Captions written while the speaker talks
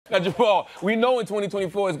Now, Jamaal, we know in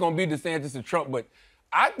 2024 it's going to be DeSantis and Trump, but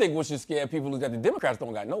I think what should scare people is that the Democrats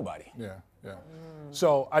don't got nobody. Yeah.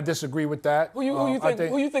 So I disagree with that. Who you think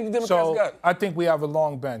the Democrats got? I think we have a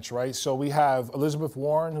long bench, right? So we have Elizabeth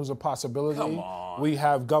Warren, who's a possibility. Come on. We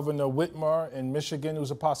have Governor Whitmer in Michigan,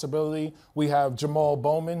 who's a possibility. We have Jamaal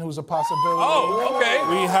Bowman, who's a possibility. Oh,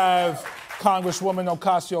 okay. We have Congresswoman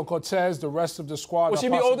Ocasio-Cortez, the rest of the squad. Will she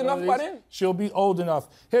be old enough by then? She'll be old enough.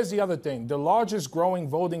 Here's the other thing. The largest growing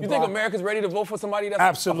voting You bloc. think America's ready to vote for somebody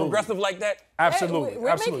that's a progressive like that? Absolutely. Hey,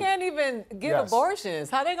 women can't even get abortions.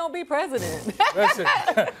 How they gonna be president? Listen,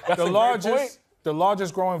 the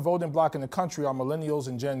largest growing voting bloc in the country are millennials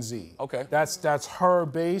and Gen Z. Okay. That's her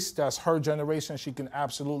base. That's her generation. She can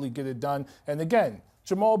absolutely get it done. And again,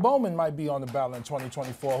 Jamaal Bowman might be on the ballot in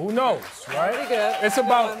 2024. Who knows, right? Pretty good.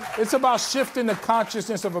 It's about shifting the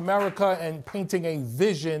consciousness of America and painting a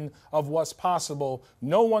vision of what's possible.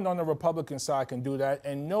 No one on the Republican side can do that,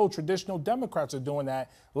 and no traditional Democrats are doing that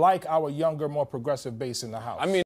like our younger, more progressive base in the House.